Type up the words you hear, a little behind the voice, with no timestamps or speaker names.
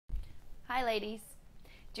Hi ladies!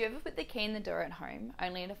 Do you ever put the key in the door at home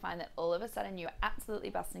only to find that all of a sudden you are absolutely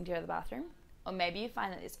busting to go to the bathroom? Or maybe you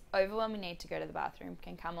find that this overwhelming need to go to the bathroom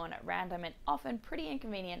can come on at random and often pretty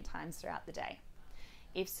inconvenient times throughout the day.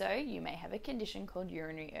 If so, you may have a condition called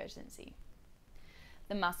urinary urgency.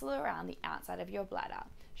 The muscle around the outside of your bladder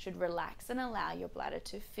should relax and allow your bladder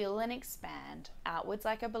to fill and expand outwards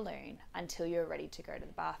like a balloon until you're ready to go to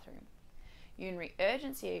the bathroom. Urinary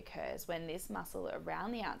urgency occurs when this muscle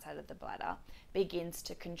around the outside of the bladder begins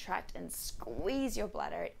to contract and squeeze your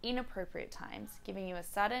bladder at inappropriate times, giving you a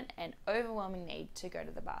sudden and overwhelming need to go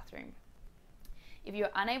to the bathroom. If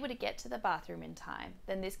you're unable to get to the bathroom in time,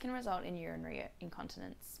 then this can result in urinary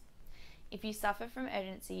incontinence. If you suffer from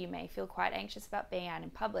urgency, you may feel quite anxious about being out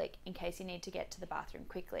in public in case you need to get to the bathroom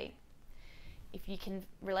quickly. If you can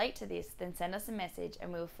relate to this, then send us a message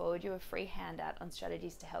and we will forward you a free handout on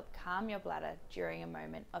strategies to help calm your bladder during a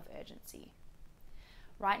moment of urgency.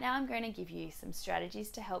 Right now I'm going to give you some strategies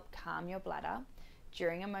to help calm your bladder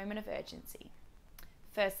during a moment of urgency.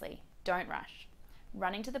 Firstly, don't rush.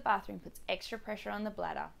 Running to the bathroom puts extra pressure on the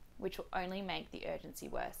bladder, which will only make the urgency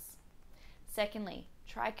worse. Secondly,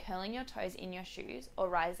 try curling your toes in your shoes or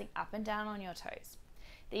rising up and down on your toes.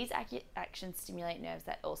 These actions stimulate nerves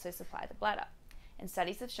that also supply the bladder. And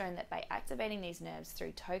studies have shown that by activating these nerves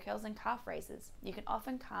through toe curls and calf raises, you can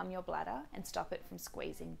often calm your bladder and stop it from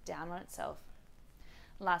squeezing down on itself.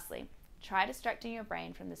 Lastly, try distracting your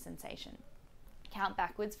brain from the sensation. Count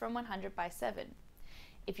backwards from 100 by 7.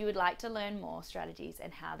 If you would like to learn more strategies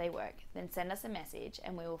and how they work, then send us a message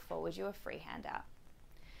and we will forward you a free handout.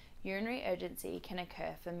 Urinary urgency can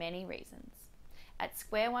occur for many reasons. At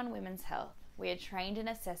Square One Women's Health, we are trained in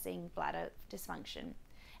assessing bladder dysfunction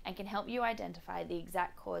and can help you identify the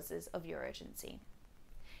exact causes of your urgency.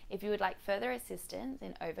 If you would like further assistance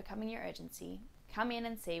in overcoming your urgency, come in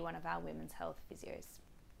and see one of our women's health physios.